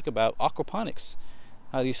other week about aquaponics,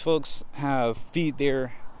 how these folks feed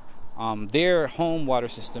their home water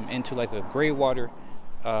system into like a gray water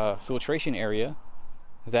filtration area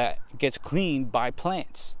that gets cleaned by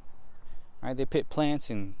plants. Right? They put plants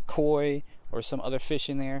and koi or some other fish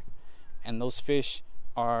in there, and those fish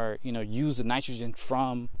are use the nitrogen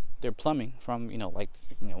from their plumbing, from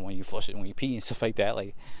when you flush it, when you pee and stuff like that,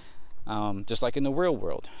 like just like in the real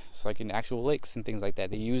world. It's like in actual lakes and things like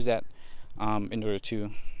that. They use that in order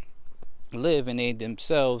to live, and they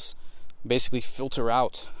themselves basically filter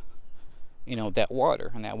out that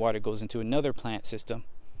water, and that water goes into another plant system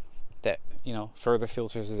that further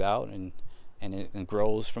filters it out, and it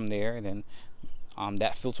grows from there, and then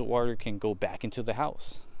that filtered water can go back into the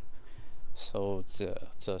house. So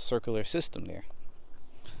it's a circular system there.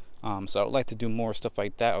 So I would like to do more stuff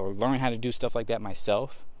like that, or learn how to do stuff like that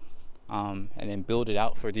myself, and then build it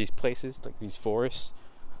out for these places, like these forests.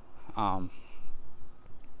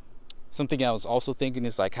 Something I was also thinking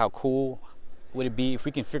is like, how cool would it be if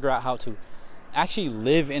we can figure out how to actually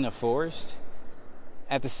live in a forest,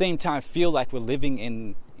 at the same time feel like we're living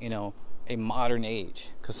in a modern age?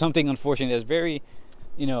 Because something unfortunate that's very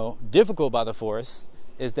difficult about the forest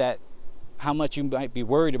is that how much you might be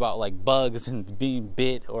worried about like bugs and being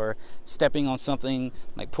bit, or stepping on something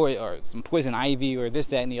like or some poison ivy or this,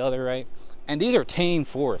 that, and the other, right? And these are tame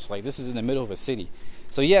forests. Like, this is in the middle of a city,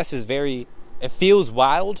 so yes, it feels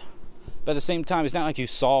wild, but at the same time, it's not like you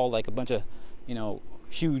saw like a bunch of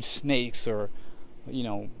huge snakes or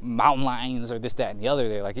mountain lions or this, that, and the other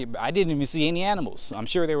there. Like, I didn't even see any animals. I'm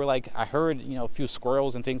sure they were like, I heard a few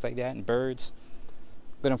squirrels and things like that, and birds.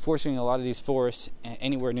 But unfortunately, a lot of these forests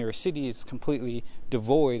anywhere near a city is completely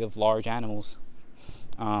devoid of large animals,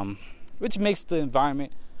 which makes the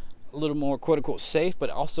environment a little more quote-unquote safe,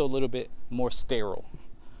 but also a little bit more sterile.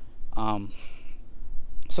 So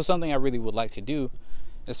something I really would like to do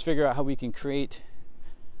is figure out how we can create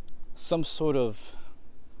some sort of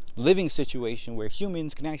living situation where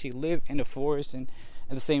humans can actually live in a forest and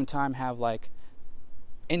at the same time have like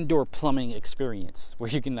indoor plumbing experience where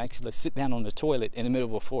you can actually sit down on the toilet in the middle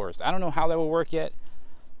of a forest. I don't know how that will work yet,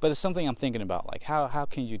 but it's something I'm thinking about. Like, how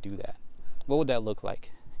can you do that? What would that look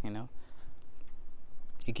like? You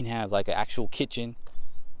can have like an actual kitchen.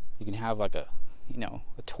 You can have like a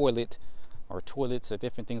toilet, or toilets, or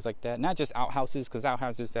different things like that. Not just outhouses, because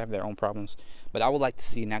outhouses have their own problems. But I would like to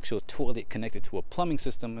see an actual toilet connected to a plumbing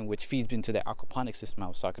system, in which feeds into that aquaponic system I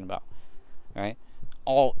was talking about. Right?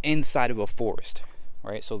 All inside of a forest.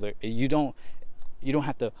 Right? So that you don't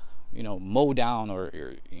have to mow down or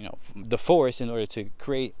the forest in order to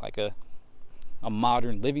create like a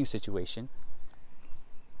modern living situation.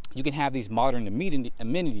 You can have these modern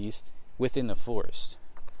amenities within the forest.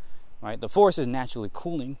 Right? The forest is naturally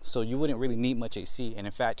cooling, so you wouldn't really need much AC. And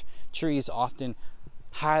in fact, trees often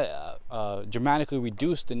dramatically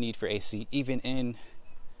reduce the need for AC, even in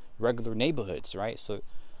regular neighborhoods. Right? So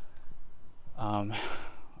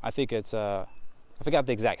I think it's I forgot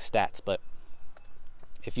the exact stats, but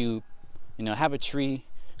if you have a tree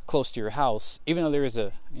close to your house, even though there is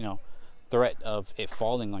a threat of it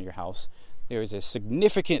falling on your house, there is a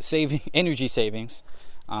significant energy savings,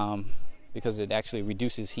 because it actually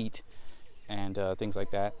reduces heat and things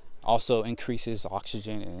like that. Also increases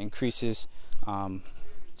oxygen and increases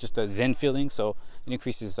just the zen feeling. So it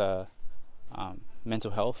increases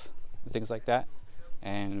mental health and things like that.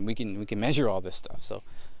 And we can measure all this stuff. So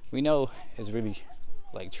we know it's really,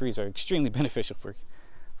 like, trees are extremely beneficial for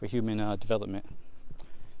human development.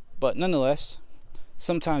 But nonetheless,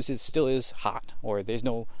 sometimes it still is hot, or there's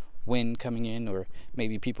no wind coming in, or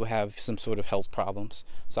maybe people have some sort of health problems.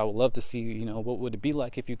 So I would love to see, what would it be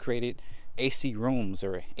like if you created AC rooms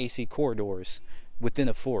or AC corridors within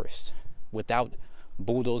a forest without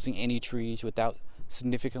bulldozing any trees, without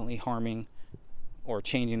significantly harming or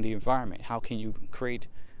changing the environment. How can you create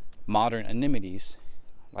modern amenities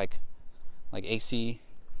like AC,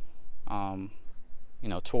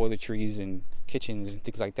 toiletries and kitchens and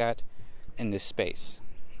things like that in this space?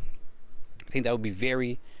 I think that would be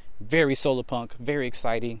very, very solar punk, very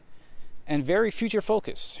exciting, and very future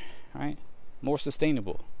focused, right? More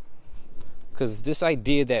sustainable. Because this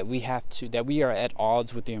idea that we are at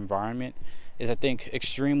odds with the environment is, I think,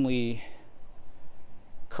 extremely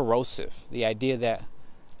corrosive. The idea that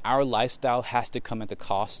our lifestyle has to come at the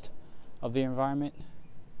cost of the environment,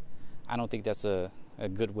 I don't think that's a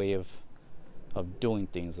good way of doing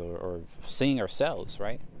things, or seeing ourselves,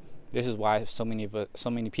 right? This is why so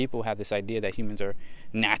many people have this idea that humans are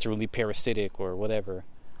naturally parasitic or whatever,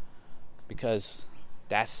 because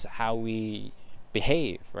that's how we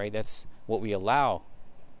behave, right? That's what we allow.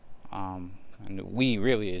 And we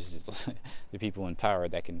really is the people in power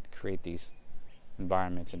that can create these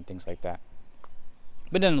environments and things like that.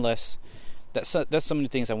 But nonetheless, that's some of the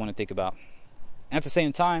things I want to think about. At the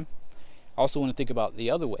same time, I also want to think about the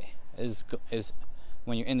other way. Is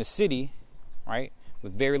when you're in the city, right,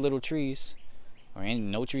 with very little trees, or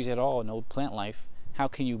no trees at all, no plant life, how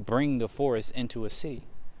can you bring the forest into a city,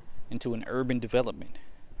 into an urban development,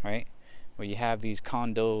 right? Where you have these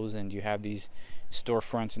condos and you have these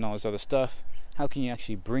storefronts and all this other stuff. How can you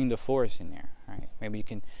actually bring the forest in there, right? Maybe you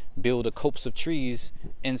can build a copse of trees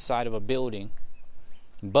inside of a building,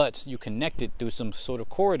 but you connect it through some sort of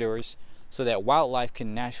corridors so that wildlife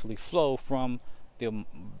can naturally flow from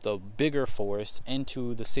the bigger forest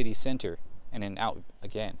into the city center and then out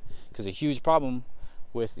again. Because a huge problem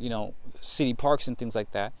with city parks and things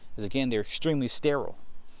like that is, again, they're extremely sterile.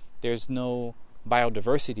 There's no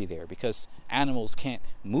biodiversity there because animals can't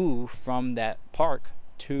move from that park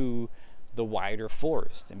to the wider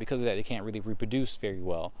forest, and because of that they can't really reproduce very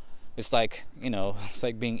well. It's like it's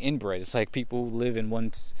like being inbred. It's like people who live in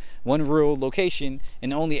one rural location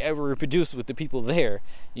and only ever reproduce with the people there.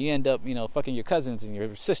 You end up fucking your cousins and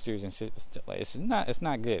your sisters and shit. It's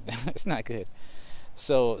not good. It's not good.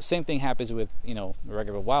 So same thing happens with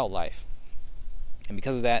regular wildlife, and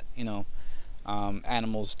because of that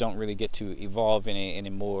animals don't really get to evolve in a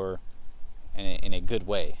good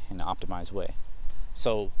way, in an optimized way.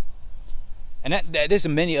 So, and that there's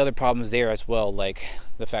many other problems there as well, like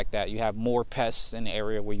the fact that you have more pests in the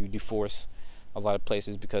area where you deforest a lot of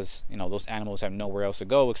places because those animals have nowhere else to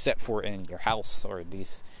go except for in your house or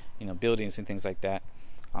these buildings and things like that.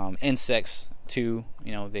 Insects too,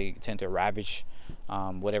 they tend to ravage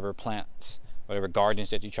whatever plants, whatever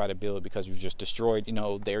gardens that you try to build because you've just destroyed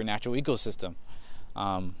their natural ecosystem.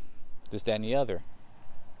 This, that, and the other.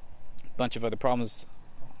 Bunch of other problems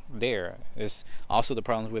there. There's also the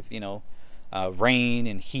problems with rain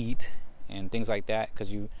and heat and things like that,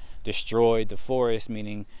 because you destroyed the forest,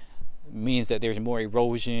 means that there's more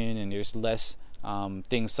erosion and there's less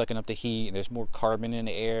things sucking up the heat, and there's more carbon in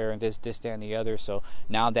the air, and this, that, and the other. So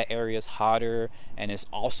now that area is hotter and it's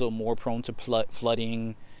also more prone to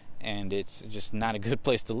flooding, and it's just not a good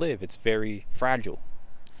place to live. It's very fragile.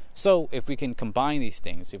 So if we can combine these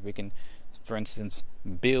things, if we can, for instance,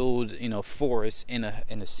 build forests in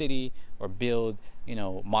a city, or build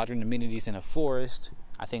modern amenities in a forest,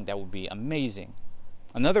 I think that would be amazing.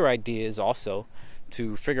 Another idea is also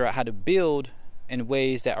to figure out how to build in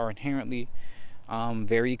ways that are inherently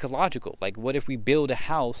very ecological. Like, what if we build a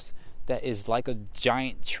house that is like a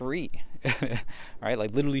giant tree, right?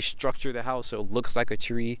 Like, literally structure the house so it looks like a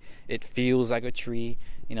tree, it feels like a tree.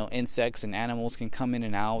 Insects and animals can come in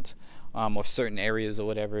and out of certain areas or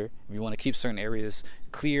whatever. If you want to keep certain areas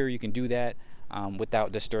clear, you can do that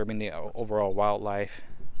without disturbing the overall wildlife.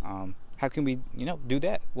 How can we, do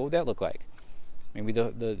that? What would that look like? Maybe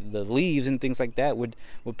the leaves and things like that would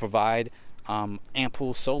provide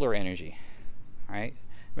ample solar energy, right?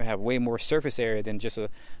 We have way more surface area than just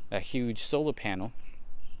a huge solar panel.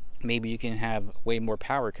 Maybe you can have way more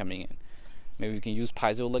power coming in. Maybe we can use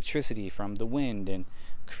piezoelectricity from the wind and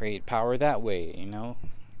create power that way,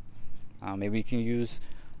 Maybe you can use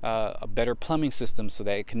a better plumbing system so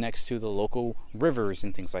that it connects to the local rivers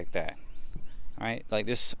and things like that, right? Like,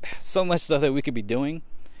 there's so much stuff that we could be doing,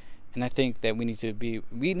 and I think that we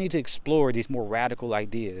need to explore these more radical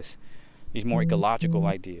ideas, these more ecological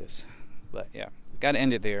ideas. But yeah, gotta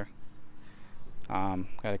end it there. Got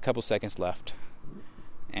a couple seconds left,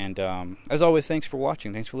 and as always, thanks for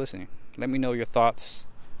watching, thanks for listening. Let me know your thoughts,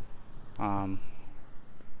 yeah,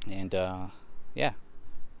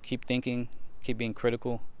 keep thinking, keep being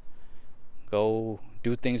critical. Go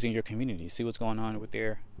do things in your community, see what's going on with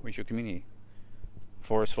your community.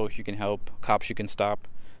 Forest folks you can help, cops you can stop,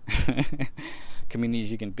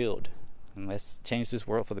 communities you can build, and let's change this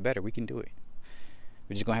world for the better. We can do it.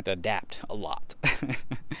 We're just gonna have to adapt a lot.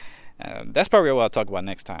 That's probably what I'll talk about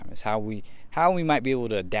next time, is how we might be able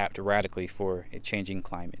to adapt radically for a changing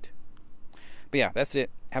climate. But yeah, that's it.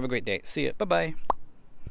 Have a great day. See ya. Bye-bye.